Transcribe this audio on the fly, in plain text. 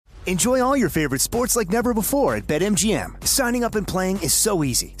Enjoy all your favorite sports like never before at BetMGM. Signing up and playing is so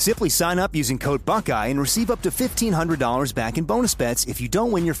easy. Simply sign up using code Buckeye and receive up to $1,500 back in bonus bets if you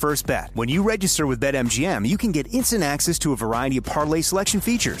don't win your first bet. When you register with BetMGM, you can get instant access to a variety of parlay selection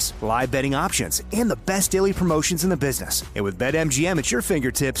features, live betting options, and the best daily promotions in the business. And with BetMGM at your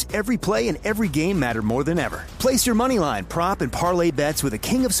fingertips, every play and every game matter more than ever. Place your moneyline, prop, and parlay bets with the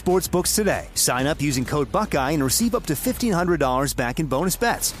king of sportsbooks today. Sign up using code Buckeye and receive up to $1,500 back in bonus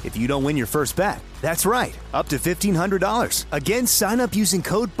bets if you don't win your first bet. That's right, up to $1,500. Again, sign up using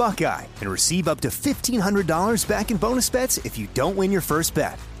code Buckeye and receive up to $1,500 back in bonus bets if you don't win your first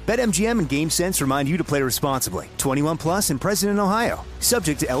bet. BetMGM and GameSense remind you to play responsibly. 21 plus and present in Ohio.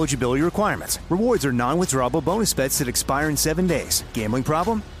 Subject to eligibility requirements. Rewards are non-withdrawable bonus bets that expire in 7 days. Gambling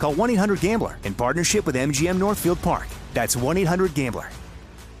problem? Call 1-800-GAMBLER in partnership with MGM Northfield Park. That's 1-800-GAMBLER.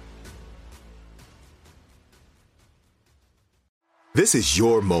 This is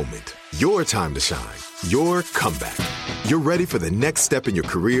your moment, your time to shine, your comeback. You're ready for the next step in your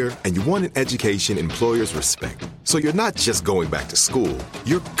career, and you want an education employers respect. So you're not just going back to school,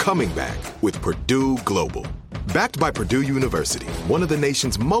 you're coming back with Purdue Global. Backed by Purdue University, one of the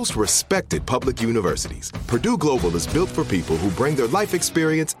nation's most respected public universities, Purdue Global is built for people who bring their life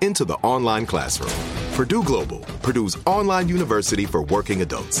experience into the online classroom. Purdue Global, Purdue's online university for working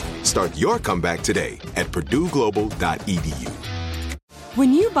adults. Start your comeback today at purdueglobal.edu.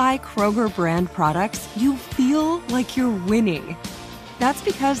 When you buy Kroger brand products, you feel like you're winning. That's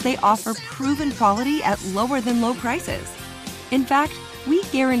because they offer proven quality at lower than low prices. In fact, we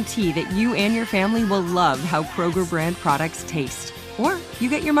guarantee that you and your family will love how Kroger brand products taste, or you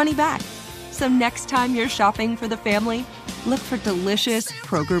get your money back. So next time you're shopping for the family, look for delicious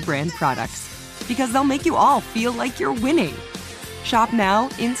Kroger brand products, because they'll make you all feel like you're winning. Shop now,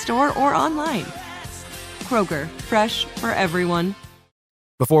 in-store, or online. Kroger, fresh for everyone.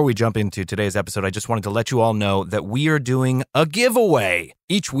 Before we jump into today's episode, I just wanted to let you all know that we are doing a giveaway.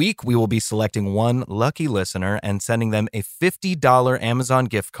 Each week, we will be selecting one lucky listener and sending them a $50 Amazon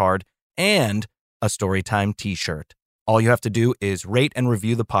gift card and a Storytime t-shirt. All you have to do is rate and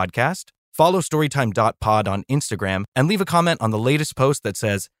review the podcast, follow storytime.pod on Instagram, and leave a comment on the latest post that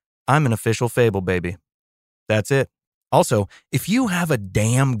says, "I'm an official Fable baby." That's it. Also, if you have a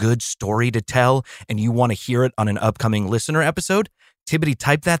damn good story to tell and you want to hear it on an upcoming listener episode, Tibbity,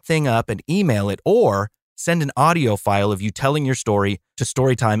 type that thing up and email it, or send an audio file of you telling your story to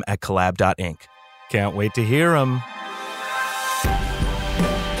storytime@collab.inc. Can't wait to hear them.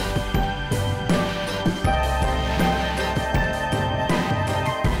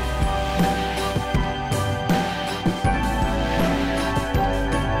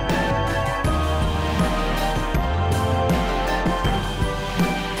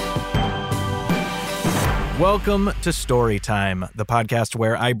 Welcome to Storytime, the podcast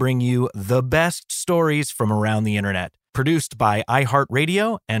where I bring you the best stories from around the internet, produced by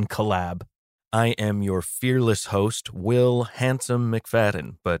iHeartRadio and Collab. I am your fearless host, Will Handsome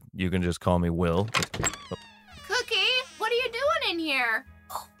McFadden, but you can just call me Will. Cookie, what are you doing in here?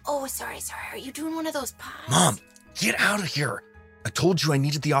 Oh, sorry. Are you doing one of those pies? Mom, get out of here. I told you I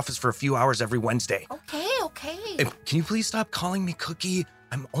needed the office for a few hours every Wednesday. Okay. Hey, can you please stop calling me Cookie?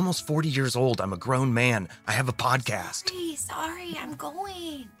 I'm almost 40 years old. I'm a grown man. I have a podcast. Sorry, I'm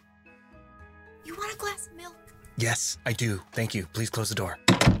going. You want a glass of milk? Yes, I do. Thank you. Please close the door.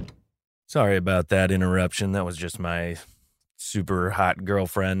 Sorry about that interruption. That was just my super hot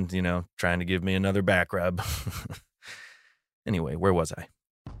girlfriend, trying to give me another back rub. Anyway, where was I?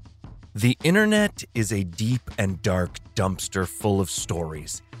 The internet is a deep and dark dumpster full of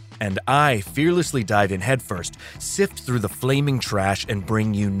stories. And I fearlessly dive in headfirst, sift through the flaming trash, and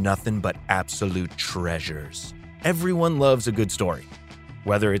bring you nothing but absolute treasures. Everyone loves a good story.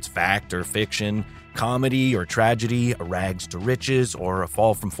 Whether it's fact or fiction, comedy or tragedy, a rags to riches, or a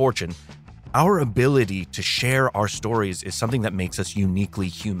fall from fortune, our ability to share our stories is something that makes us uniquely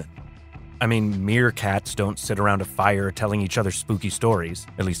human. I mean, meerkats don't sit around a fire telling each other spooky stories.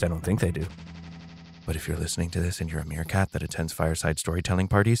 At least I don't think they do. But if you're listening to this and you're a meerkat that attends fireside storytelling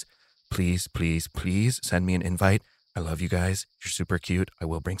parties, please send me an invite. I love you guys. You're super cute. I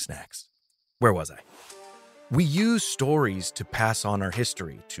will bring snacks. Where was I? We use stories to pass on our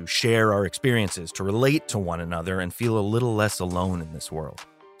history, to share our experiences, to relate to one another and feel a little less alone in this world.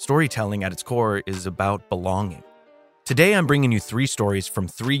 Storytelling at its core is about belonging. Today, I'm bringing you 3 stories from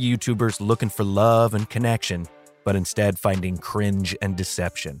 3 YouTubers looking for love and connection, but instead finding cringe and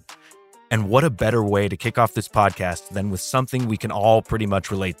deception. And what a better way to kick off this podcast than with something we can all pretty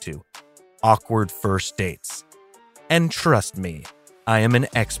much relate to: awkward first dates. And trust me, I am an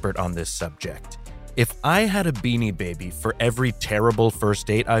expert on this subject. If I had a Beanie Baby for every terrible first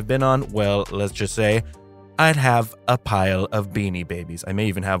date I've been on, well, let's just say I'd have a pile of Beanie Babies. I may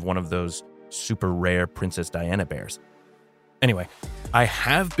even have one of those super rare Princess Diana bears. Anyway, I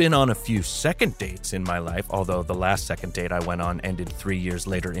have been on a few second dates in my life, although the last second date I went on ended 3 years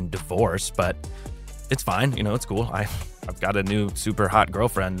later in divorce, but it's fine, it's cool. I've got a new super hot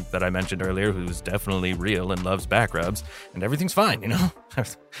girlfriend that I mentioned earlier who's definitely real and loves back rubs, and everything's fine,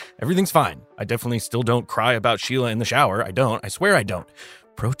 Everything's fine. I definitely still don't cry about Sheila in the shower. I don't. I swear I don't.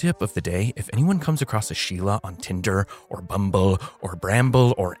 Pro tip of the day, if anyone comes across a Sheila on Tinder or Bumble or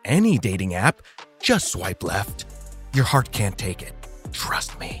Bramble or any dating app, just swipe left. Your heart can't take it.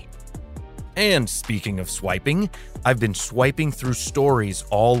 Trust me. And speaking of swiping, I've been swiping through stories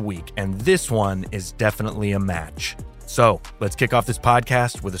all week, and this one is definitely a match. So let's kick off this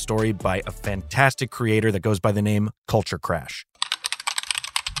podcast with a story by a fantastic creator that goes by the name Culture Crash.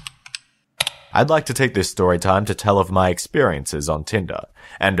 I'd like to take this story time to tell of my experiences on Tinder,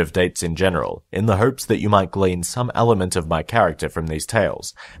 and of dates in general, in the hopes that you might glean some element of my character from these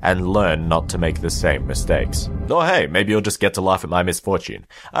tales, and learn not to make the same mistakes. Or hey, maybe you'll just get to laugh at my misfortune.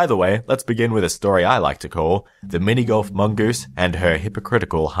 Either way, let's begin with a story I like to call The Minigolf Mongoose and Her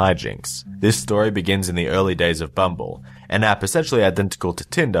Hypocritical Hijinks. This story begins in the early days of Bumble, an app essentially identical to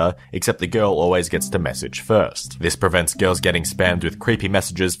Tinder, except the girl always gets to message first. This prevents girls getting spammed with creepy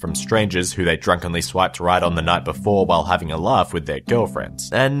messages from strangers who they drunkenly swiped right on the night before while having a laugh with their girlfriends.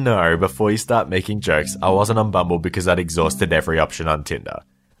 And no, before you start making jokes, I wasn't on Bumble because I'd exhausted every option on Tinder.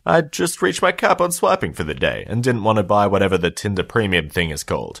 I'd just reached my cap on swiping for the day, and didn't want to buy whatever the Tinder Premium thing is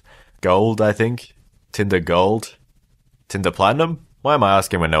called. Gold, I think? Tinder Gold? Tinder Platinum? Why am I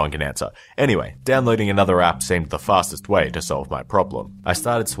asking when no one can answer? Anyway, downloading another app seemed the fastest way to solve my problem. I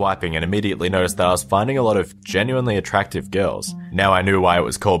started swiping and immediately noticed that I was finding a lot of genuinely attractive girls. Now I knew why it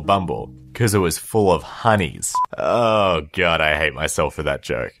was called Bumble. Because it was full of honeys. Oh god, I hate myself for that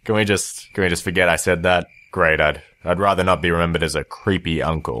joke. Can we just forget I said that? Great, I'd rather not be remembered as a creepy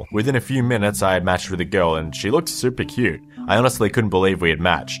uncle. Within a few minutes, I had matched with a girl and she looked super cute. I honestly couldn't believe we had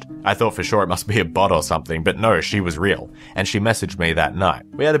matched. I thought for sure it must be a bot or something, but no, she was real. And she messaged me that night.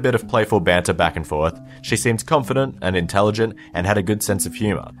 We had a bit of playful banter back and forth. She seemed confident and intelligent and had a good sense of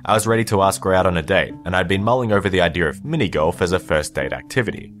humor. I was ready to ask her out on a date, and I'd been mulling over the idea of mini-golf as a first date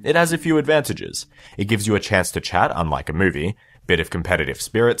activity. It has a few advantages. It gives you a chance to chat, unlike a movie. Bit of competitive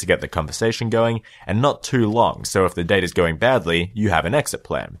spirit to get the conversation going, and not too long, so if the date is going badly, you have an exit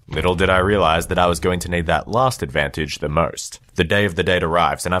plan. Little did I realize that I was going to need that last advantage the most. The day of the date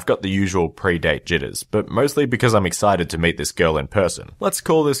arrives, and I've got the usual pre-date jitters, but mostly because I'm excited to meet this girl in person. Let's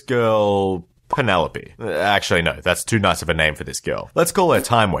call this girl Penelope. Actually, no, that's too nice of a name for this girl. Let's call her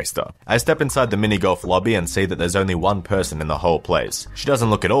Time Waster. I step inside the mini-golf lobby and see that there's only one person in the whole place. She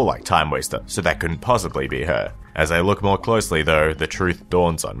doesn't look at all like Time Waster, so that couldn't possibly be her. As I look more closely, though, the truth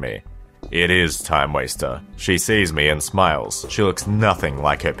dawns on me. It is Time Waster. She sees me and smiles. She looks nothing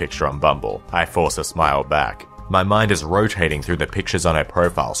like her picture on Bumble. I force a smile back. My mind is rotating through the pictures on her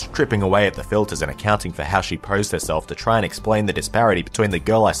profile, stripping away at the filters and accounting for how she posed herself to try and explain the disparity between the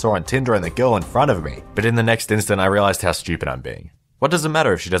girl I saw on Tinder and the girl in front of me. But in the next instant, I realized how stupid I'm being. What does it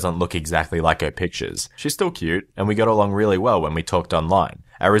matter if she doesn't look exactly like her pictures? She's still cute, and we got along really well when we talked online.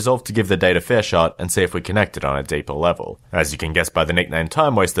 I resolved to give the date a fair shot and see if we connected on a deeper level. As you can guess by the nickname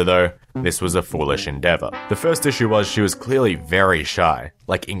Time Waster though, this was a foolish endeavor. The first issue was she was clearly very shy.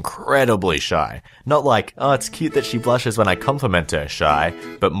 Like incredibly shy. Not like, oh it's cute that she blushes when I compliment her shy,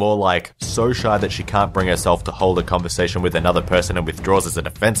 but more like so shy that she can't bring herself to hold a conversation with another person and withdraws as a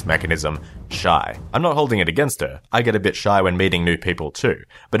defense mechanism shy. I'm not holding it against her. I get a bit shy when meeting new people too,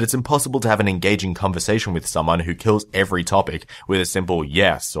 but it's impossible to have an engaging conversation with someone who kills every topic with a simple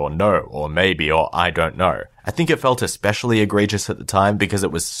yes or no or maybe or I don't know. I think it felt especially egregious at the time because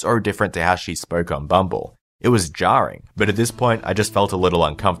it was so different to how she spoke on Bumble. It was jarring, but at this point I just felt a little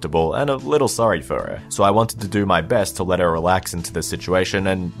uncomfortable and a little sorry for her, so I wanted to do my best to let her relax into the situation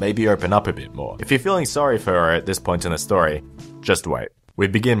and maybe open up a bit more. If you're feeling sorry for her at this point in the story, just wait. We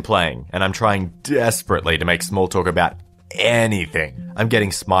begin playing, and I'm trying desperately to make small talk about anything. I'm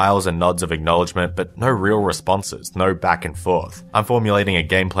getting smiles and nods of acknowledgement, but no real responses, no back and forth. I'm formulating a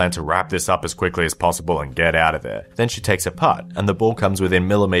game plan to wrap this up as quickly as possible and get out of there. Then she takes a putt, and the ball comes within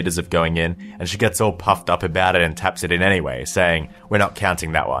millimeters of going in, and she gets all puffed up about it and taps it in anyway, saying, "We're not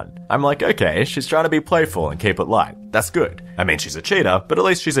counting that one." I'm like, okay, she's trying to be playful and keep it light. That's good. I mean, she's a cheater, but at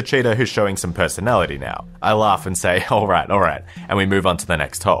least she's a cheater who's showing some personality now. I laugh and say, alright, and we move on to the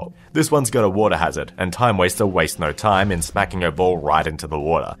next hole. This one's got a water hazard, and Time Waster wastes no time in smacking her ball right into the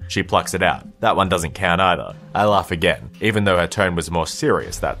water. She plucks it out. That one doesn't count either. I laugh again, even though her tone was more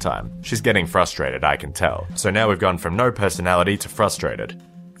serious that time. She's getting frustrated, I can tell. So now we've gone from no personality to frustrated.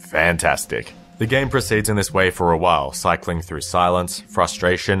 Fantastic. The game proceeds in this way for a while, cycling through silence,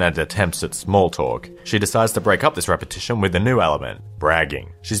 frustration, and attempts at small talk. She decides to break up this repetition with a new element,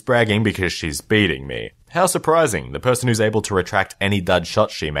 bragging. She's bragging because she's beating me. How surprising, the person who's able to retract any dud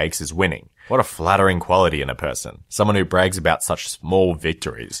shot she makes is winning. What a flattering quality in a person. Someone who brags about such small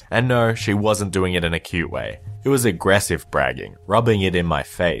victories. And no, she wasn't doing it in a cute way. It was aggressive bragging, rubbing it in my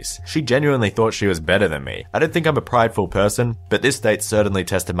face. She genuinely thought she was better than me. I don't think I'm a prideful person, but this date certainly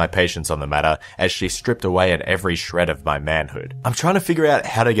tested my patience on the matter as she stripped away at every shred of my manhood. I'm trying to figure out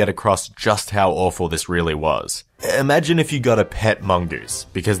how to get across just how awful this really was. Imagine if you got a pet mongoose,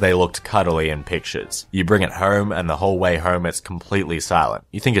 because they looked cuddly in pictures. You bring it home and the whole way home it's completely silent.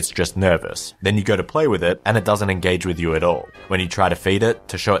 You think it's just nervous. Then you go to play with it and it doesn't engage with you at all. When you try to feed it,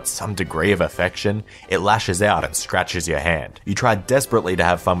 to show it some degree of affection, it lashes out and scratches your hand. You try desperately to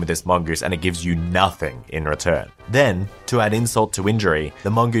have fun with this mongoose and it gives you nothing in return. Then, to add insult to injury, the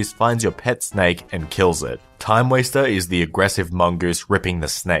mongoose finds your pet snake and kills it. Time Waster is the aggressive mongoose ripping the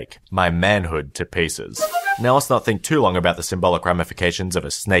snake, my manhood, to pieces. Now let's not think too long about the symbolic ramifications of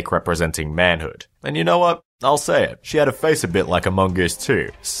a snake representing manhood. And you know what? I'll say it. She had a face a bit like a mongoose too.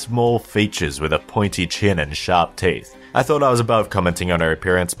 Small features with a pointy chin and sharp teeth. I thought I was above commenting on her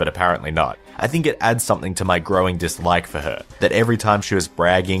appearance, but apparently not. I think it adds something to my growing dislike for her, that every time she was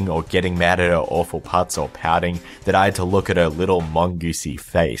bragging or getting mad at her awful putts or pouting, that I had to look at her little mongoosey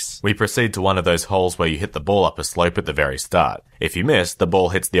face. We proceed to one of those holes where you hit the ball up a slope at the very start. If you miss, the ball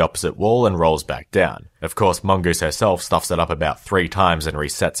hits the opposite wall and rolls back down. Of course, Mongoose herself stuffs it up about 3 times and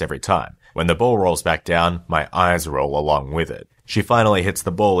resets every time. When the ball rolls back down, my eyes roll along with it. She finally hits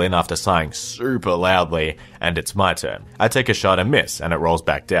the ball in after sighing super loudly, and it's my turn. I take a shot and miss, and it rolls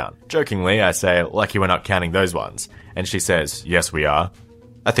back down. Jokingly, I say, lucky we're not counting those ones. And she says, yes we are.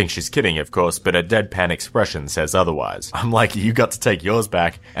 I think she's kidding, of course, but her deadpan expression says otherwise. I'm like, you got to take yours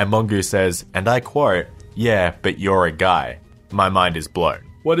back, and Mongoose says, and I quote, yeah, but you're a guy. My mind is blown.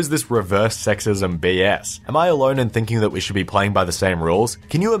 What is this reverse sexism BS? Am I alone in thinking that we should be playing by the same rules?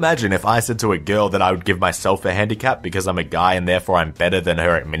 Can you imagine if I said to a girl that I would give myself a handicap because I'm a guy and therefore I'm better than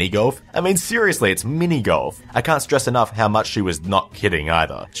her at minigolf? I mean, seriously, it's minigolf. I can't stress enough how much she was not kidding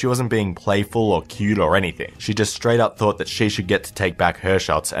either. She wasn't being playful or cute or anything. She just straight up thought that she should get to take back her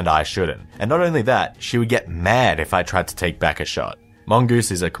shots and I shouldn't. And not only that, she would get mad if I tried to take back a shot. Mongoose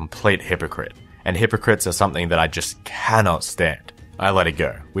is a complete hypocrite. And hypocrites are something that I just cannot stand. I let it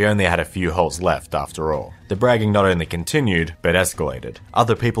go. We only had a few holes left after all. The bragging not only continued, but escalated.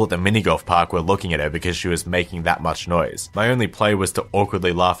 Other people at the minigolf park were looking at her because she was making that much noise. My only play was to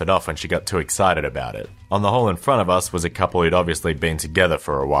awkwardly laugh it off when she got too excited about it. On the hole in front of us was a couple who'd obviously been together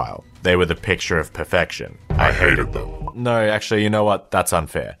for a while. They were the picture of perfection. I hated them. No, actually, you know what? That's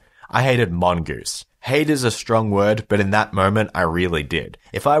unfair. I hated Mongoose. Hate is a strong word, but in that moment, I really did.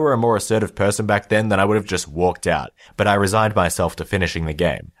 If I were a more assertive person back then I would have just walked out, but I resigned myself to finishing the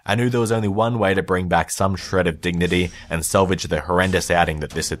game. I knew there was only one way to bring back some shred of dignity and salvage the horrendous outing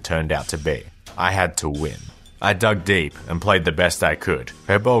that this had turned out to be. I had to win. I dug deep and played the best I could.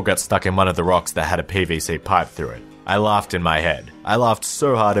 Her ball got stuck in one of the rocks that had a PVC pipe through it. I laughed in my head. I laughed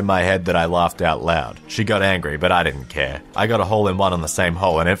so hard in my head that I laughed out loud. She got angry, but I didn't care. I got a hole-in-one on the same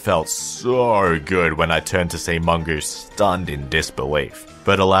hole, and it felt so good when I turned to see Mongoose stunned in disbelief.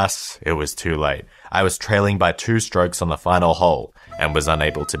 But alas, it was too late. I was trailing by 2 strokes on the final hole, and was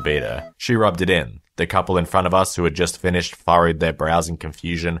unable to beat her. She rubbed it in. The couple in front of us who had just finished furrowed their brows in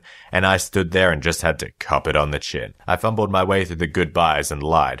confusion, and I stood there and just had to cop it on the chin. I fumbled my way through the goodbyes and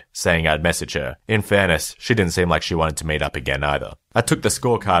lied, saying I'd message her. In fairness, she didn't seem like she wanted to meet up again either. I took the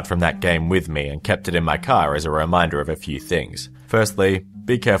scorecard from that game with me and kept it in my car as a reminder of a few things. Firstly,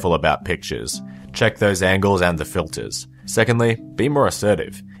 be careful about pictures. Check those angles and the filters. Secondly, be more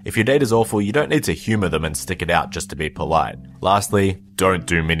assertive. If your date is awful, you don't need to humor them and stick it out just to be polite. Lastly, don't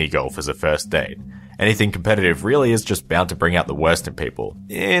do minigolf as a first date. Anything competitive really is just bound to bring out the worst in people.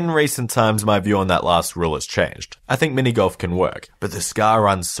 In recent times, my view on that last rule has changed. I think minigolf can work, but the scar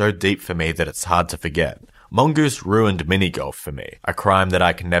runs so deep for me that it's hard to forget. Mongoose ruined minigolf for me, a crime that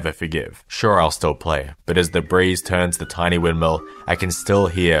I can never forgive. Sure, I'll still play, but as the breeze turns the tiny windmill, I can still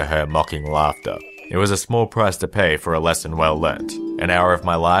hear her mocking laughter. It was a small price to pay for a lesson well learnt. An hour of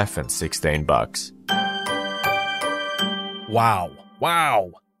my life and $16. Wow.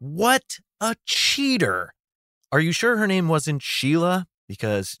 What a cheater. Are you sure her name wasn't Sheila?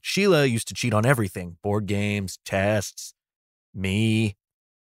 Because Sheila used to cheat on everything. Board games, tests, me.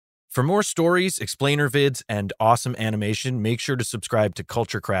 For more stories, explainer vids, and awesome animation, make sure to subscribe to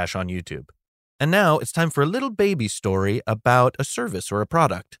Culture Crash on YouTube. And now it's time for a little baby story about a service or a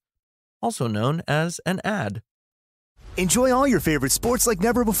product, also known as an ad. Enjoy all your favorite sports like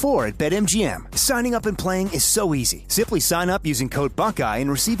never before at BetMGM. Signing up and playing is so easy. Simply sign up using code Buckeye and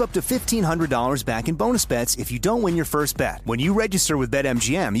receive up to $1,500 back in bonus bets if you don't win your first bet. When you register with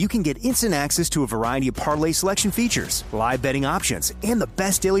BetMGM, you can get instant access to a variety of parlay selection features, live betting options, and the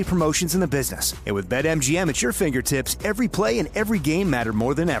best daily promotions in the business. And with BetMGM at your fingertips, every play and every game matter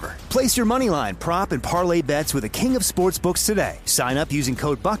more than ever. Place your moneyline, prop, and parlay bets with the king of sportsbooks today. Sign up using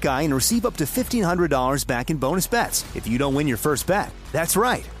code Buckeye and receive up to $1,500 back in bonus bets if you don't win your first bet. That's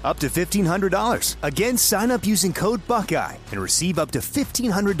right, up to $1,500. Again, sign up using code Buckeye and receive up to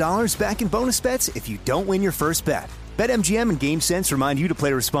 $1,500 back in bonus bets if you don't win your first bet. BetMGM and GameSense remind you to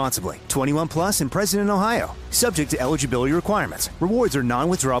play responsibly. 21 plus and present in Ohio. Subject to eligibility requirements. Rewards are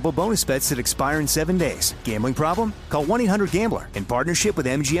non-withdrawable bonus bets that expire in 7 days. Gambling problem? Call 1-800-GAMBLER in partnership with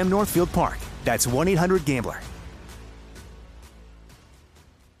MGM Northfield Park. That's 1-800-GAMBLER.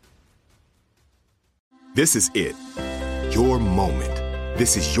 This is it. Your moment.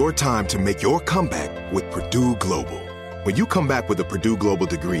 This is your time to make your comeback with Purdue Global. When you come back with a Purdue Global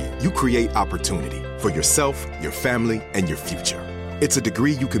degree, you create opportunity for yourself, your family, and your future. It's a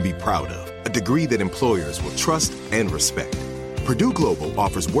degree you can be proud of, a degree that employers will trust and respect. Purdue Global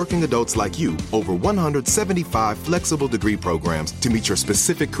offers working adults like you over 175 flexible degree programs to meet your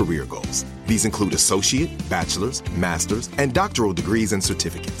specific career goals. These include associate, bachelor's, master's, and doctoral degrees and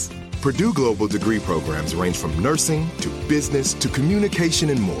certificates. Purdue Global degree programs range from nursing to business to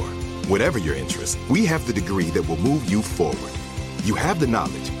communication and more. Whatever your interest, we have the degree that will move you forward. You have the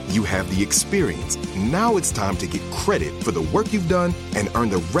knowledge, you have the experience. Now it's time to get credit for the work you've done and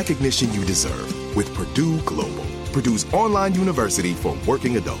earn the recognition you deserve with Purdue Global, Purdue's online university for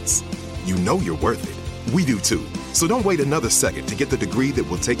working adults. You know you're worth it. We do too. So don't wait another second to get the degree that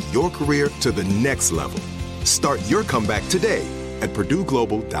will take your career to the next level. Start your comeback today at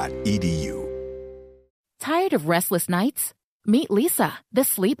purdueglobal.edu. Tired of restless nights? Meet Leesa, the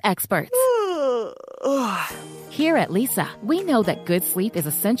sleep experts. Here at Leesa, we know that good sleep is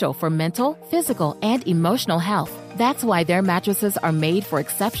essential for mental, physical, and emotional health. That's why their mattresses are made for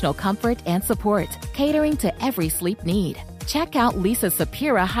exceptional comfort and support, catering to every sleep need. Check out Leesa's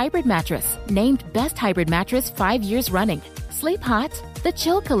Sapira Hybrid Mattress, named Best Hybrid Mattress 5 years running. Sleep hot? The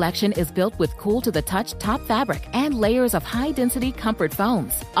Chill Collection is built with cool-to-the-touch top fabric and layers of high-density comfort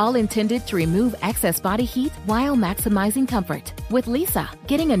foams, all intended to remove excess body heat while maximizing comfort. With Leesa,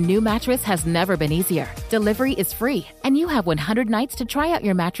 getting a new mattress has never been easier. Delivery is free, and you have 100 nights to try out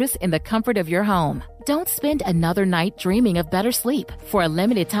your mattress in the comfort of your home. Don't spend another night dreaming of better sleep. For a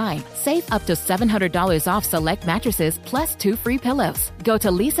limited time, save up to $700 off select mattresses plus 2 free pillows. Go to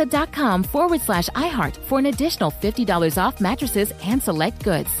leesa.com/iHeart for an additional $50 off mattresses and select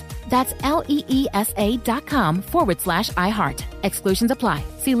goods. That's LEESA.com/iHeart. Exclusions apply.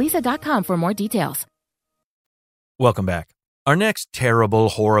 See leesa.com for more details. Welcome back. Our next terrible,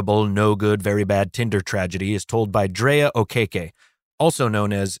 horrible, no good, very bad Tinder tragedy is told by Drea Okeke, also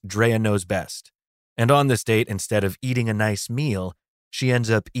known as Drea Knows Best. And on this date, instead of eating a nice meal, she ends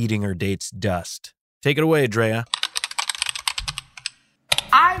up eating her date's dust. Take it away, Drea.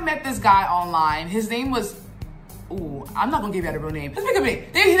 I met this guy online. His name was... Ooh, I'm not gonna give you out a real name. Let's make up a name.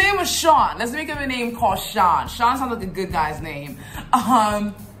 His name was Sean. Let's make up a name called Sean. Sean sounds like a good guy's name.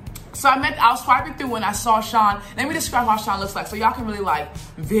 So I was swiping through when I saw Sean. Let me describe how Sean looks like so y'all can really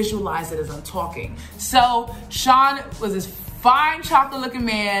visualize it as I'm talking. So Sean was this fine chocolate looking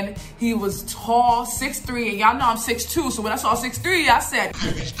man. He was tall, 6'3", and y'all know I'm 6'2", so when I saw 6'3", I said,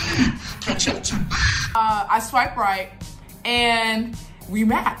 I swiped right, and we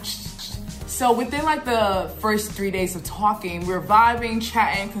matched. So within the first 3 days of talking, we were vibing,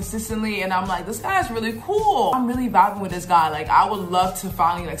 chatting consistently, and I'm like, this guy's really cool. I'm really vibing with this guy. I would love to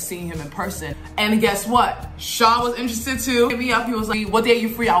finally see him in person. And guess what? Sean was interested too. Hit me up, he was like, what day are you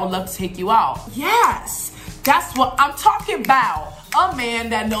free? I would love to take you out. Yes! That's what I'm talking about. A man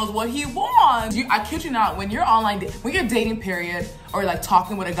that knows what he wants. I kid you not, when you're when you're dating period, or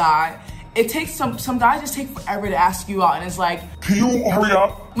talking with a guy, it takes some guys just take forever to ask you out, and it's like, can you hurry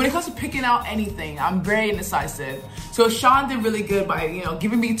up? When it comes to picking out anything, I'm very indecisive. So Sean did really good by,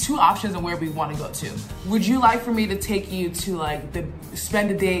 giving me 2 options on where we want to go to. Would you like for me to take you to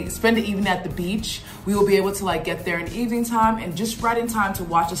spend the evening at the beach? We will be able to get there in the evening time and just right in time to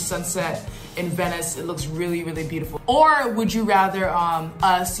watch the sunset in Venice. It looks really, really beautiful. Or would you rather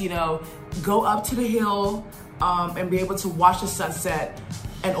us, go up to the hill, and be able to watch the sunset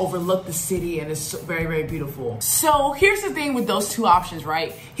and overlook the city, and it's very, very beautiful. So here's the thing with those two options,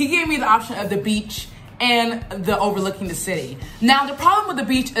 right? He gave me the option of the beach and the overlooking the city. Now, the problem with the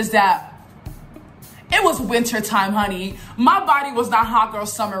beach is that it was winter time, honey. My body was not hot girl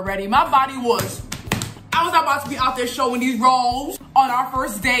summer ready. My body was, I was about to be out there showing these rolls on our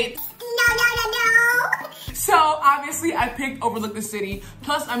first date. No. So obviously I picked overlook the city.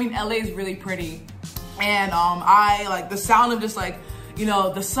 Plus, I mean, LA is really pretty. And I like the sound of just like, you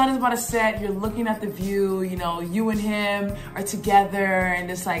know, the sun is about to set, you're looking at the view, you know, you and him are together, and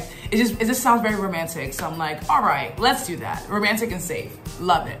it's like, it just sounds very romantic. So I'm like, all right, let's do that. Romantic and safe.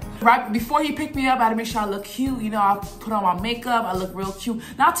 Love it. Right before he picked me up, I had to make sure I look cute. You know, I put on my makeup, I look real cute.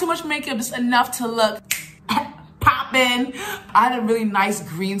 Not too much makeup, just enough to look poppin'. I had a really nice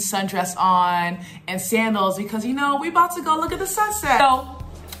green sundress on and sandals because, you know, we about to go look at the sunset. So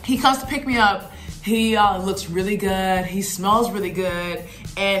he comes to pick me up. He looks really good. He smells really good.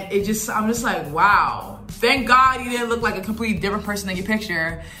 And I'm just like, wow. Thank God he didn't look like a completely different person in your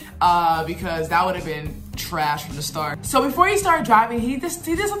picture, because that would have been trash from the start. So before he started driving, he did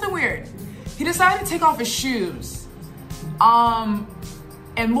something weird. He decided to take off his shoes. And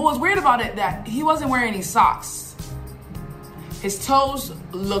what was weird about it, that he wasn't wearing any socks. His toes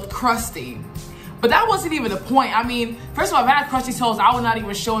looked crusty. But that wasn't even the point. I mean, first of all, if I had crusty toes, I would not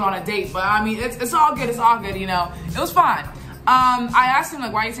even show it on a date. But I mean, it's all good, you know. It was fine. I asked him,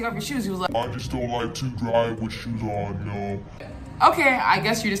 like, why you take off your shoes? He was like, I just don't like to drive with shoes on, you know. Okay, I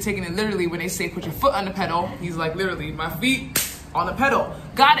guess you're just taking it literally when they say put your foot on the pedal. He's like, literally, my feet on the pedal.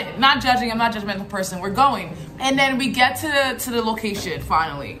 Got it. Not judging. I'm not a judgmental person. We're going. And then we get to the location,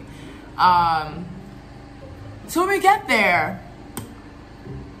 finally. So when we get there,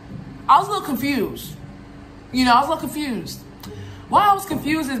 I was a little confused. You know, I was a little confused. Why I was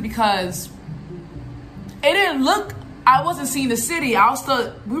confused is because it didn't look, I wasn't seeing the city.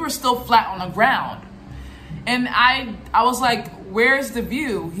 We were still flat on the ground. And I was like, where's the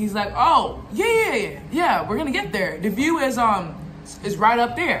view? He's like, oh, yeah, we're gonna get there. The view is right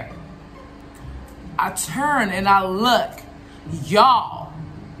up there. I turn and I look. Y'all,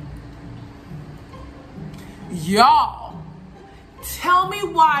 tell me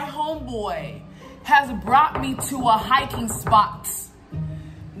why homeboy has brought me to a hiking spot.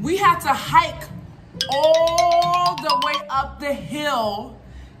 We had to hike all the way up the hill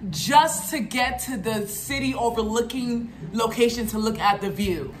just to get to the city overlooking location to look at the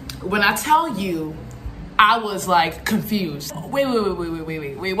view. When I tell you, I was like confused. Wait,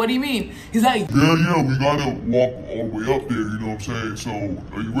 what do you mean? He's like, yeah, we gotta walk all the way up there, you know what I'm saying? So,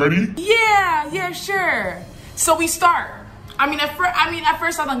 are you ready? Yeah, sure. So we start. I mean, at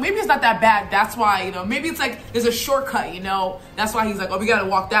first I was like, maybe it's not that bad. That's why, you know, maybe it's like, there's a shortcut, you know? That's why he's like, oh, we gotta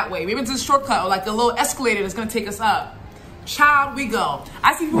walk that way. Maybe it's a shortcut or like a little escalator that's gonna take us up. Child, we go.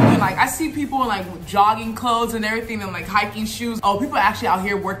 I see people in like jogging clothes and everything and like hiking shoes. Oh, people are actually out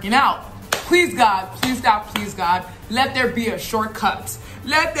here working out. Please God, let there be a shortcut.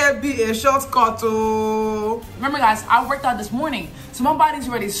 Let there be a shortcut. Remember guys, I worked out this morning, so my body's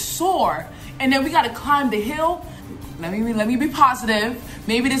already sore. And then we gotta climb the hill. Let me be positive.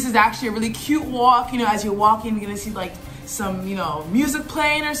 Maybe this is actually a really cute walk. You know, as you're walking, you're gonna see like some, you know, music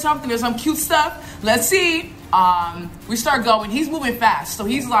playing or something. There's some cute stuff. Let's see. We start going. He's moving fast. So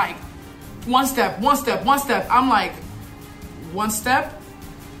he's like, one step. I'm like, one step.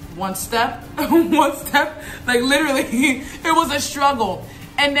 Like literally, it was a struggle.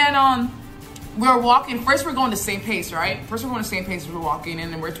 And then we're walking. First, we're going the same pace, right? We're walking,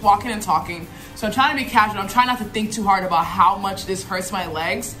 and then we're walking and talking. So I'm trying to be casual. I'm trying not to think too hard about how much this hurts my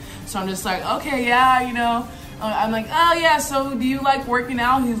legs. So I'm just like, okay, yeah, you know. I'm like, oh yeah, so do you like working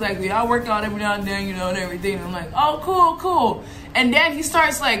out? He's like, yeah, I work out every now and then, you know, and everything. And I'm like, oh, cool. And then he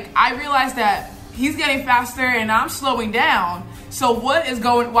starts like, I realize that he's getting faster and I'm slowing down. So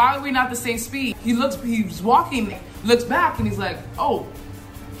why are we not the same speed? He's walking, looks back, and he's like, oh,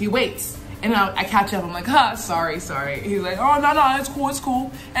 he waits. And I catch up, I'm like, sorry. He's like, oh, no, it's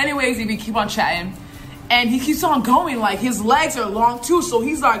cool. Anyways, we keep on chatting. And he keeps on going, like his legs are long too. So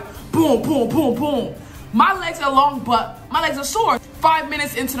he's like, boom. My legs are long, but my legs are sore. 5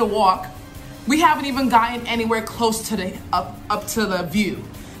 minutes into the walk, we haven't even gotten anywhere close to the up to the view.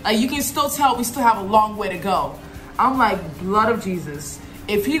 Like you can still tell we still have a long way to go. I'm like, blood of Jesus.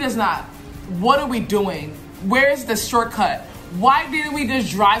 If he does not, what are we doing? Where's the shortcut? Why didn't we just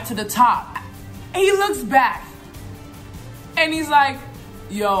drive to the top? And he looks back and he's like,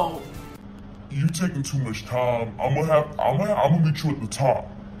 yo, you taking too much time. I'm gonna meet you at the top.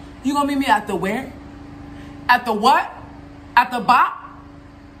 You gonna meet me at the where? At the what? At the bop?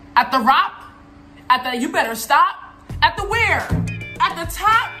 At the rock? You better stop. At the where? At the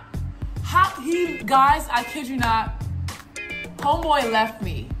top? Guys, I kid you not, homeboy left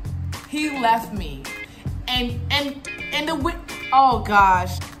me. He left me. Oh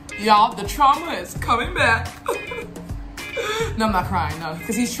gosh. Y'all, the trauma is coming back. No, I'm not crying, no,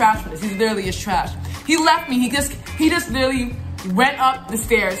 because he's trash for this. He literally is trash. He left me. He just literally went up the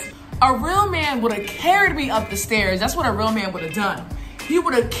stairs. A real man would have carried me up the stairs. That's what a real man would have done. He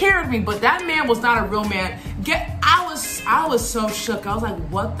would have carried me, but that man was not a real man. I was so shook. I was like,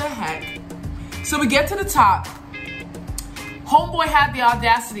 what the heck? So we get to the top. Homeboy had the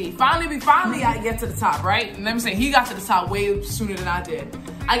audacity. Finally, I get to the top, right? And let me say, he got to the top way sooner than I did.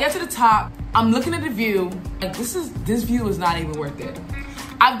 I get to the top. I'm looking at the view. Like, this view is not even worth it.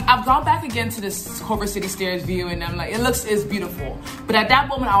 I've gone back again to this Culver City Stairs view, and I'm like, it's beautiful. But at that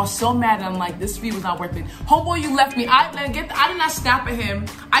moment, I was so mad, and I'm like, this view was not worth it. Homeboy, you left me. I did not snap at him.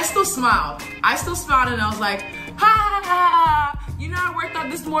 I still smiled. And I was like, ha, ha, ha. You know, I worked out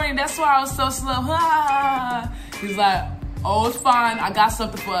this morning. That's why I was so slow. Ha, ha, ha. He's like, oh, it's fine. I got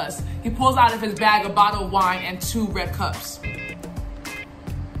something for us. He pulls out of his bag a bottle of wine and 2 red cups.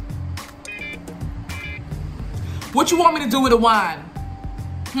 What you want me to do with the wine?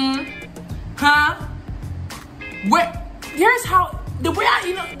 Huh? Here's how, the way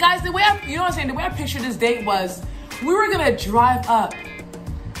I pictured this date was, we were gonna drive up.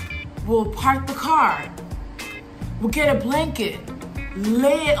 We'll park the car. We'll get a blanket,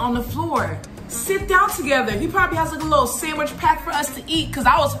 lay it on the floor, sit down together. He probably has like a little sandwich pack for us to eat, because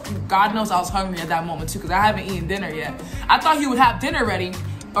God knows I was hungry at that moment too, because I haven't eaten dinner yet. I thought he would have dinner ready,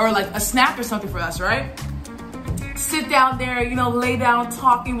 or like a snack or something for us, right? Sit down there, lay down,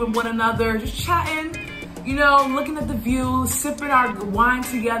 talking with one another, just chatting, looking at the view, sipping our wine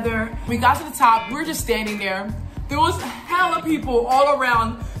together. We got to the top, we were just standing there. There was hella people all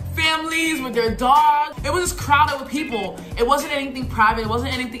around, families with their dogs. It was just crowded with people. It wasn't anything private, it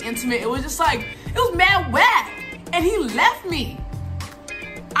wasn't anything intimate. It was just like, it was mad whack. And he left me.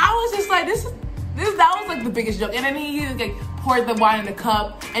 I was just like, that was like the biggest joke. And then he like poured the wine in the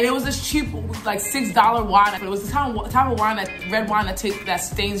cup, and it was this cheap, like $6 wine. But it was the type of wine, red wine that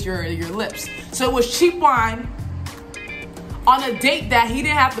stains your lips. So it was cheap wine on a date that he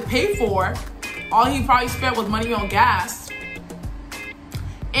didn't have to pay for. All he probably spent was money on gas.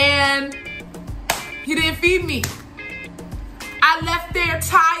 And he didn't feed me. I left there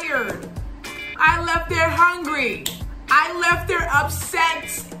tired. I left there hungry. I left there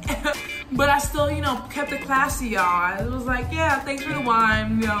upset. But I still, kept it classy, y'all. It was like, yeah, thanks for the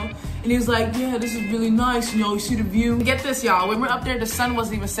wine, And he was like, yeah, this is really nice, you see the view. Get this, y'all. When we're up there, the sun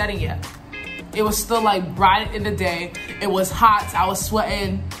wasn't even setting yet. It was still like bright in the day. It was hot. I was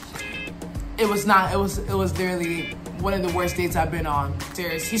sweating. It was literally one of the worst dates I've been on.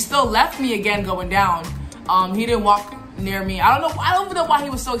 Serious. He still left me again going down. He didn't walk near me. I don't even know why he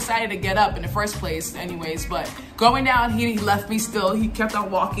was so excited to get up in the first place anyways, but going down, he left me still. He kept on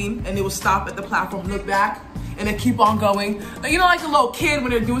walking, and they would stop at the platform, look back, and then keep on going. Like a little kid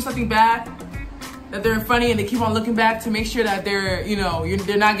when they're doing something bad, that they're funny, and they keep on looking back to make sure that they're,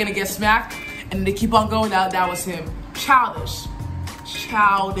 they're not gonna get smacked, and they keep on going. That was him. Childish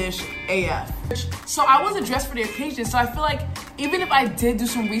AF. So I wasn't dressed for the occasion, so I feel like even if I did do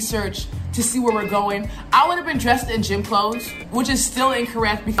some research to see where we're going, I would have been dressed in gym clothes, which is still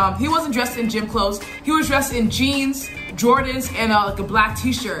incorrect because he wasn't dressed in gym clothes. He was dressed in jeans, Jordans, and like a black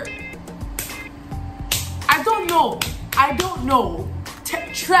t-shirt. I don't know.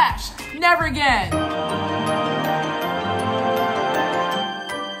 Trash. Never again.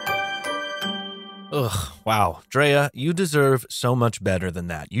 Ugh, wow. Drea, you deserve so much better than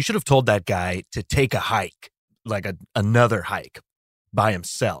that. You should have told that guy to take a hike, like another hike, by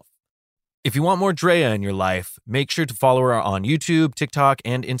himself. If you want more Drea in your life, make sure to follow her on YouTube, TikTok,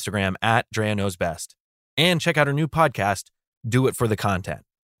 and Instagram at Drea Knows Best. And check out her new podcast, Do It for the Content.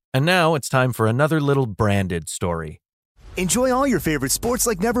 And now it's time for another little branded story. Enjoy all your favorite sports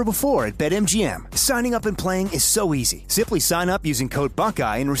like never before at BetMGM. Signing up and playing is so easy. Simply sign up using code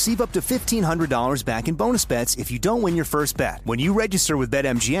Buckeye and receive up to $1,500 back in bonus bets if you don't win your first bet. When you register with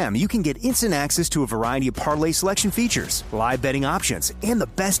BetMGM, you can get instant access to a variety of parlay selection features, live betting options, and the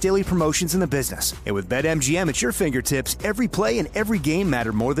best daily promotions in the business. And with BetMGM at your fingertips, every play and every game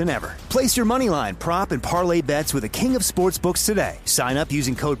matter more than ever. Place your moneyline, prop, and parlay bets with the king of sportsbooks today. Sign up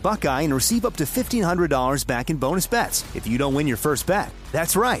using code Buckeye and receive up to $1,500 back in bonus bets if you don't win your first bet.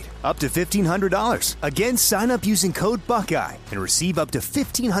 That's right, up to $1,500. Again, sign up using code Buckeye and receive up to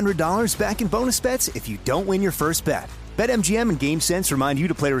 $1,500 back in bonus bets if you don't win your first bet. BetMGM and GameSense remind you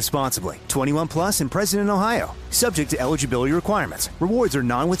to play responsibly. 21 plus and present in Ohio. Subject to eligibility requirements. Rewards are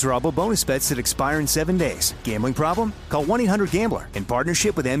non-withdrawable bonus bets that expire in 7 days. Gambling problem? Call 1-800-GAMBLER in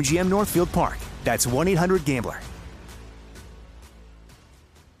partnership with MGM Northfield Park. That's 1-800-GAMBLER.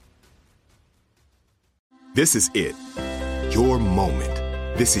 This is it. Your moment.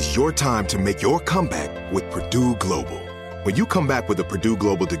 This is your time to make your comeback with Purdue Global. When you come back with a Purdue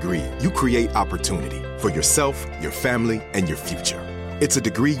Global degree, you create opportunity for yourself, your family, and your future. It's a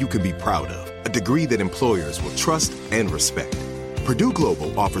degree you can be proud of, a degree that employers will trust and respect. Purdue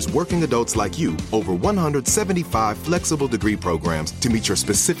Global offers working adults like you over 175 flexible degree programs to meet your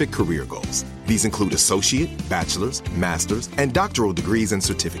specific career goals. These include associate, bachelor's, master's, and doctoral degrees and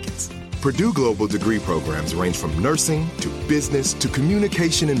certificates. Purdue Global degree programs range from nursing to business to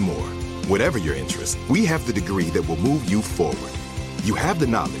communication and more. Whatever your interest, we have the degree that will move you forward. You have the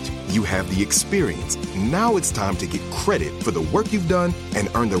knowledge, you have the experience. Now it's time to get credit for the work you've done and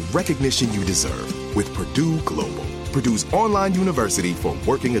earn the recognition you deserve with Purdue Global, Purdue's online university for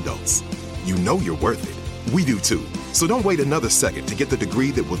working adults. You know you're worth it. We do too. So don't wait another second to get the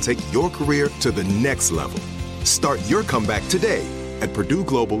degree that will take your career to the next level. Start your comeback today at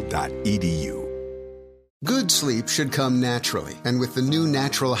purdueglobal.edu. Good sleep should come naturally, and with the new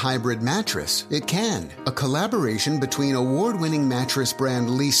Natural Hybrid mattress, it can. A collaboration between award-winning mattress brand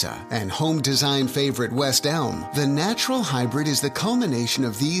Leesa and home design favorite West Elm, the Natural Hybrid is the culmination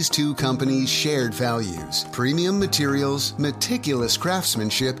of these two companies' shared values: premium materials, meticulous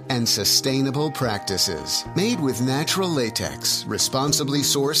craftsmanship, and sustainable practices. Made with natural latex, responsibly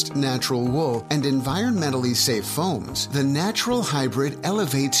sourced natural wool, and environmentally safe foams, the Natural Hybrid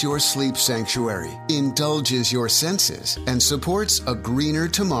elevates your sleep sanctuary, indulges your senses, and supports a greener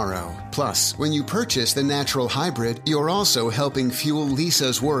tomorrow. Plus, when you purchase the Natural Hybrid, you're also helping fuel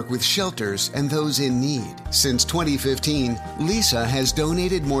Leesa's work with shelters and those in need. Since 2015, Leesa has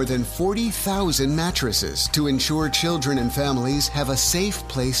donated more than 40,000 mattresses to ensure children and families have a safe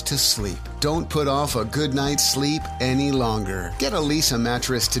place to sleep. Don't put off a good night's sleep any longer. Get a Leesa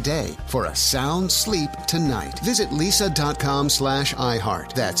mattress today for a sound sleep tonight. Visit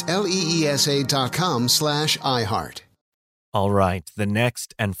leesa.com/iHeart. That's LEESA.com/iHeart. All right, the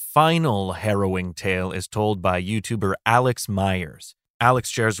next and final harrowing tale is told by YouTuber Alex Myers. Alex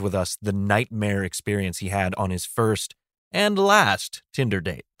shares with us the nightmare experience he had on his first and last Tinder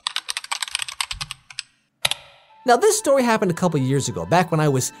date. Now, this story happened a couple years ago, back when I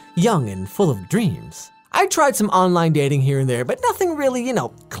was young and full of dreams. I tried some online dating here and there, but nothing really,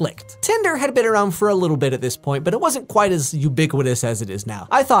 clicked. Tinder had been around for a little bit at this point, but it wasn't quite as ubiquitous as it is now.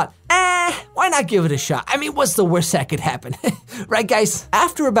 I thought, why not give it a shot? I mean, what's the worst that could happen? Right, guys?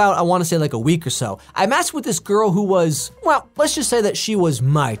 After about, I want to say like a week or so, I matched with this girl who was, well, let's just say that she was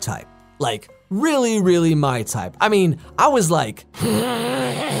my type. Like, really, really my type. I mean, I was like,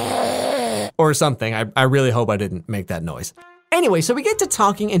 or something. I really hope I didn't make that noise. Anyway, so we get to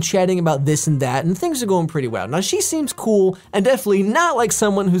talking and chatting about this and that, and things are going pretty well. Now, she seems cool and definitely not like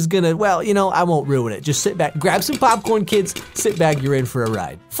someone who's gonna, I won't ruin it. Just sit back, grab some popcorn, kids, sit back, you're in for a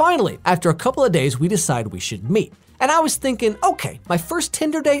ride. Finally, after a couple of days, we decide we should meet. And I was thinking, okay, my first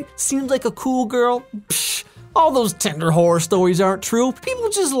Tinder date seemed like a cool girl. Psh, all those Tinder horror stories aren't true. People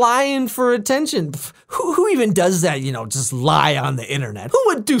just lying for attention. Who even does that, just lie on the internet? Who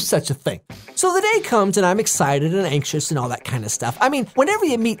would do such a thing? So the day comes and I'm excited and anxious and all that kind of stuff. I mean, whenever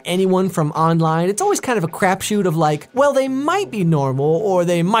you meet anyone from online, it's always kind of a crapshoot of like, well, they might be normal or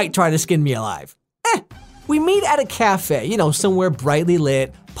they might try to skin me alive. We meet at a cafe, somewhere brightly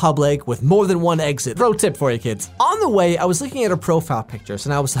lit, public, with more than one exit. Pro tip for you kids. On the way, I was looking at her profile pictures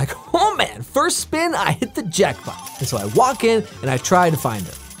and I was like, oh man, first spin, I hit the jackpot. And so I walk in and I try to find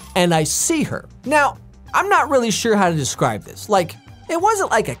her. And I see her. Now, I'm not really sure how to describe this. Like, it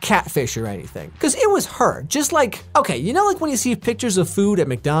wasn't like a catfish or anything, because it was her. Just like, okay, like when you see pictures of food at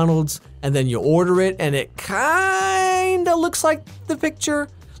McDonald's and then you order it and it kinda looks like the picture?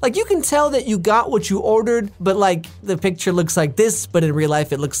 Like, you can tell that you got what you ordered, but like the picture looks like this, but in real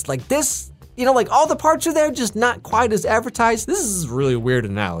life it looks like this. Like all the parts are there, just not quite as advertised. This is a really weird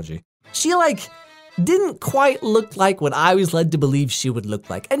analogy. She didn't quite look like what I was led to believe she would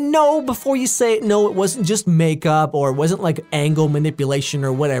look like. And no, before you say it, no, it wasn't just makeup or it wasn't like angle manipulation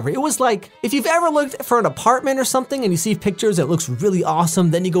or whatever. It was like, if you've ever looked for an apartment or something and you see pictures that looks really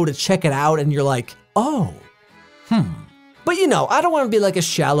awesome, then you go to check it out and you're like, oh, But I don't want to be like a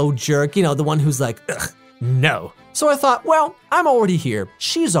shallow jerk, the one who's like, ugh, no. So I thought, well, I'm already here.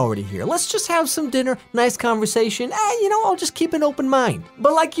 She's already here. Let's just have some dinner, nice conversation. I'll just keep an open mind.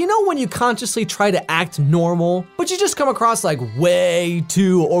 But when you consciously try to act normal, but you just come across like way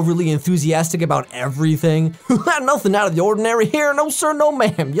too overly enthusiastic about everything? Nothing out of the ordinary here. No, sir, no,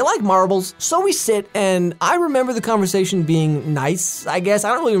 ma'am. You like marbles? So we sit, and I remember the conversation being nice, I guess. I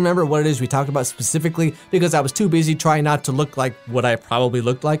don't really remember what it is we talked about specifically because I was too busy trying not to look like what I probably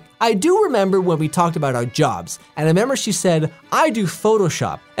looked like. I do remember when we talked about our jobs, and I remember she said, I do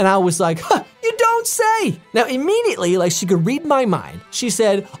Photoshop, and I was like, you don't say. Now immediately, like she could read my mind, she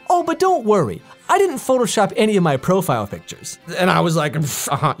said, oh, but don't worry, I didn't Photoshop any of my profile pictures. And I was like,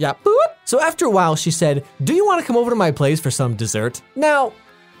 yeah. Boop. So after a while, she said, do you want to come over to my place for some dessert? Now,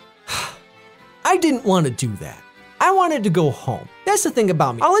 I didn't want to do that. I wanted to go home. That's the thing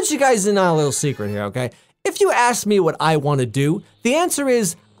about me. I'll let you guys in on a little secret here, okay? If you ask me what I want to do, the answer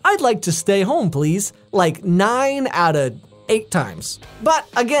is, I'd like to stay home, please. Like 9 out of 8 times. But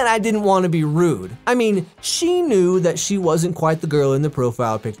again, I didn't want to be rude. I mean, she knew that she wasn't quite the girl in the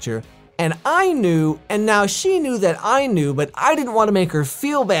profile picture. And I knew, and now she knew that I knew, but I didn't want to make her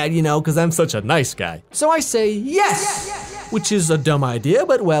feel bad, because I'm such a nice guy. So I say yes, which is a dumb idea,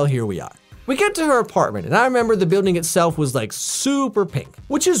 but well, here we are. We get to her apartment, and I remember the building itself was like super pink,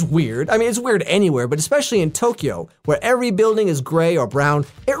 which is weird. I mean, it's weird anywhere, but especially in Tokyo, where every building is gray or brown,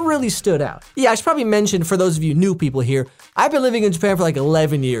 it really stood out. Yeah, I should probably mention, for those of you new people here, I've been living in Japan for like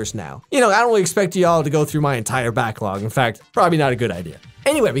 11 years now. I don't really expect y'all to go through my entire backlog. In fact, probably not a good idea.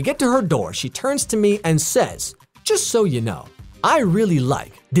 Anyway, we get to her door. She turns to me and says, just so you know, I really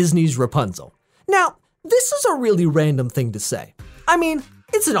like Disney's Rapunzel. Now, this is a really random thing to say. I mean,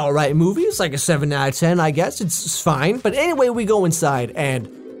 it's an alright movie. It's like a 7 out of 10, I guess. It's fine. But anyway, we go inside and,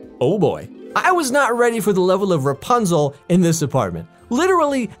 oh boy, I was not ready for the level of Rapunzel in this apartment.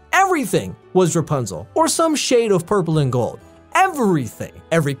 Literally everything was Rapunzel, or some shade of purple and gold. Everything.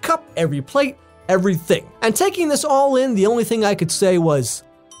 Every cup, every plate, everything. And taking this all in, the only thing I could say was,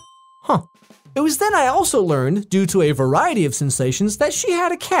 It was then I also learned, due to a variety of sensations, that she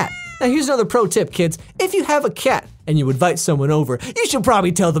had a cat. Now here's another pro tip, kids. If you have a cat and you invite someone over, you should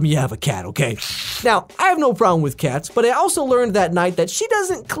probably tell them you have a cat, okay? Now, I have no problem with cats, but I also learned that night that she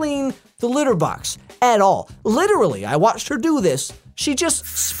doesn't clean the litter box at all. Literally, I watched her do this. She just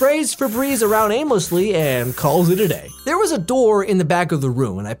sprays Febreze around aimlessly and calls it a day. There was a door in the back of the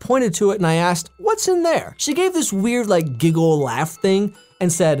room, and I pointed to it and I asked, what's in there? She gave this weird giggle laugh thing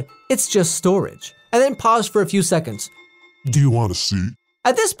and said, it's just storage. And then paused for a few seconds. Do you want to see?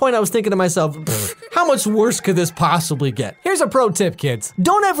 At this point, I was thinking to myself, how much worse could this possibly get? Here's a pro tip, kids.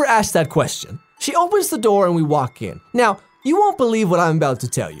 Don't ever ask that question. She opens the door and we walk in. Now, you won't believe what I'm about to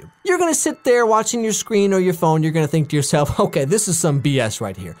tell you. You're gonna sit there watching your screen or your phone. You're gonna think to yourself, okay, this is some BS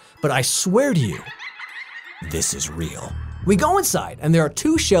right here. But I swear to you, this is real. We go inside and there are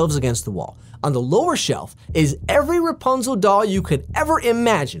 2 shelves against the wall. On the lower shelf is every Rapunzel doll you could ever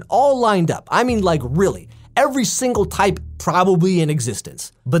imagine, all lined up. I mean, really, every single type probably in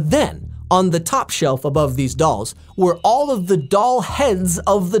existence. But then, on the top shelf above these dolls were all of the doll heads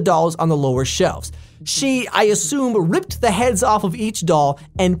of the dolls on the lower shelves. She, I assume, ripped the heads off of each doll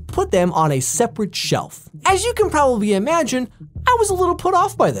and put them on a separate shelf. As you can probably imagine, I was a little put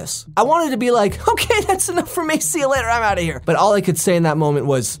off by this. I wanted to be like, okay, that's enough for me, see you later, I'm out of here. But all I could say in that moment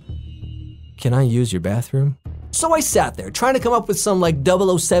was, can I use your bathroom? So I sat there trying to come up with some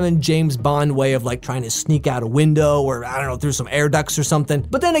 007 James Bond way of trying to sneak out a window or I don't know, through some air ducts or something.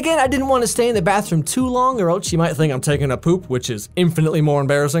 But then again, I didn't want to stay in the bathroom too long or else she might think I'm taking a poop, which is infinitely more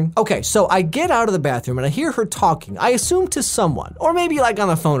embarrassing. Okay, so I get out of the bathroom and I hear her talking, I assume to someone, or maybe on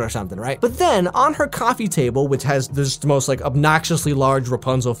the phone or something, right? But then on her coffee table, which has this most obnoxiously large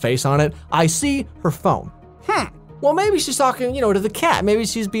Rapunzel face on it, I see her phone. Well, maybe she's talking, to the cat. Maybe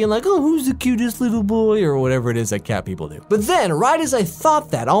she's being like, oh, who's the cutest little boy? Or whatever it is that cat people do. But then, right as I thought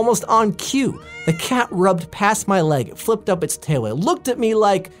that, almost on cue, the cat rubbed past my leg. It flipped up its tail. It looked at me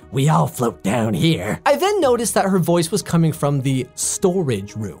like, we all float down here. I then noticed that her voice was coming from the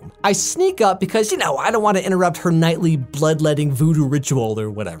storage room. I sneak up because, I don't want to interrupt her nightly bloodletting voodoo ritual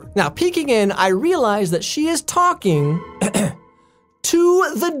or whatever. Now, peeking in, I realize that she is talking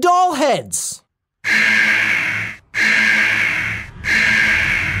to the doll heads.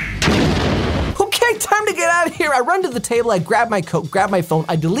 Okay, time to get out of here. I run to the table, I grab my coat, grab my phone,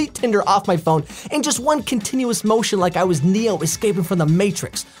 I delete Tinder off my phone in just one continuous motion like I was Neo escaping from the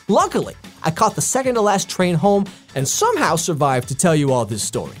Matrix. Luckily, I caught the second to last train home and somehow survived to tell you all this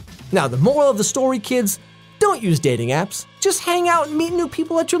story. Now, the moral of the story, kids, don't use dating apps. Just hang out and meet new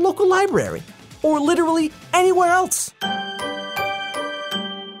people at your local library or literally anywhere else.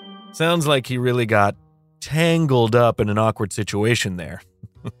 Sounds like he really got tangled up in an awkward situation there.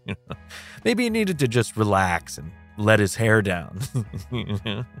 Maybe he needed to just relax and let his hair down.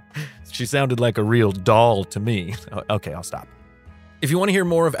 She sounded like a real doll to me. Okay, I'll stop. If you want to hear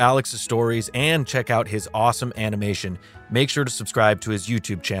more of Alex's stories and check out his awesome animation, make sure to subscribe to his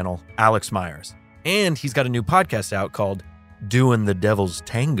YouTube channel, Alex Myers. And he's got a new podcast out called Doing the Devil's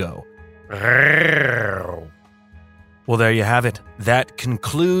Tango. Well, there you have it. That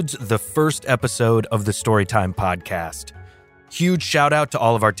concludes the first episode of the Storytime podcast. Huge shout out to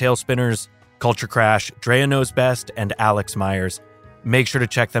all of our tail spinners, Culture Crash, Drea Knows Best, and Alex Myers. Make sure to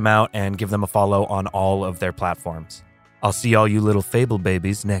check them out and give them a follow on all of their platforms. I'll see all you little fable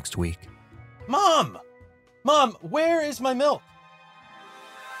babies next week. Mom, where is my milk?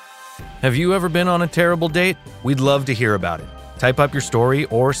 Have you ever been on a terrible date? We'd love to hear about it. Type up your story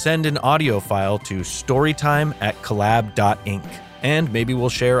or send an audio file to storytime@collab.inc, and maybe we'll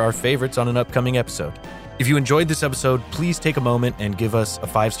share our favorites on an upcoming episode. If you enjoyed this episode, please take a moment and give us a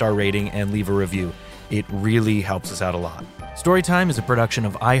 5-star rating and leave a review. It really helps us out a lot. Storytime is a production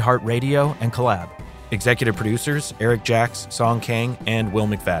of iHeartRadio and Collab. Executive producers, Eric Jacks, Song Kang, and Will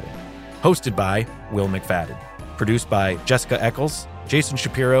McFadden. Hosted by Will McFadden. Produced by Jessica Eccles, Jason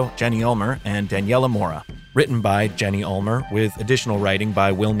Shapiro, Jenny Ulmer, and Daniela Mora. Written by Jenny Ulmer, with additional writing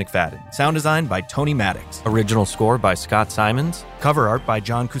by Will McFadden. Sound design by Tony Maddox. Original score by Scott Simons. Cover art by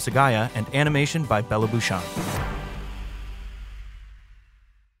John Kusagaya, and animation by Bella Bouchon.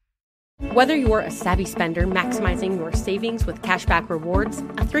 Whether you're a savvy spender maximizing your savings with cashback rewards,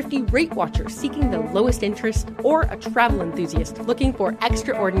 a thrifty rate watcher seeking the lowest interest, or a travel enthusiast looking for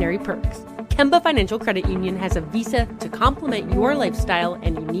extraordinary perks, Kemba Financial Credit Union has a visa to complement your lifestyle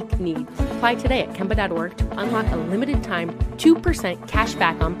and unique needs. Apply today at Kemba.org to unlock a limited time 2% cash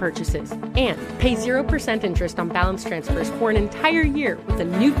back on purchases and pay 0% interest on balance transfers for an entire year with a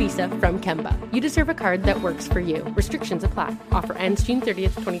new visa from Kemba. You deserve a card that works for you. Restrictions apply. Offer ends June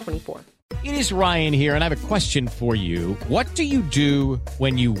 30th, 2024. It is Ryan here, and I have a question for you. What do you do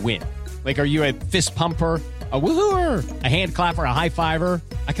when you win? Like, are you a fist pumper, a woohooer, a hand clapper, a high fiver?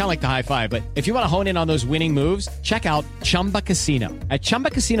 I kind of like the high five, but if you want to hone in on those winning moves, check out Chumba Casino. At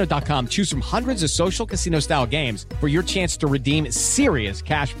ChumbaCasino.com, choose from hundreds of social casino-style games for your chance to redeem serious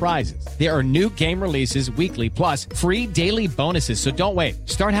cash prizes. There are new game releases weekly, plus free daily bonuses, so don't wait.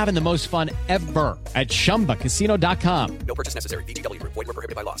 Start having the most fun ever at ChumbaCasino.com. No purchase necessary. VGW. Void where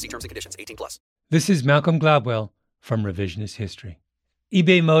prohibited by law. See terms and conditions. 18+. This is Malcolm Gladwell from Revisionist History.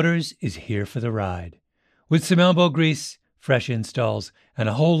 eBay Motors is here for the ride. With some elbow grease, fresh installs, and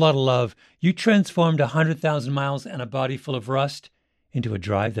a whole lot of love, you transformed 100,000 miles and a body full of rust into a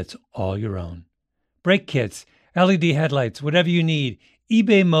drive that's all your own. Brake kits, LED headlights, whatever you need,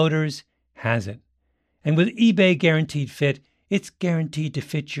 eBay Motors has it. And with eBay Guaranteed Fit, it's guaranteed to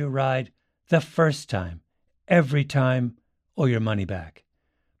fit your ride the first time, every time, or your money back.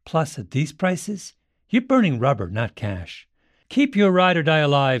 Plus, at these prices, you're burning rubber, not cash. Keep your ride or die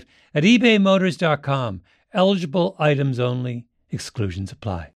alive at ebaymotors.com. Eligible items only. Exclusions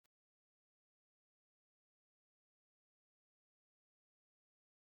apply.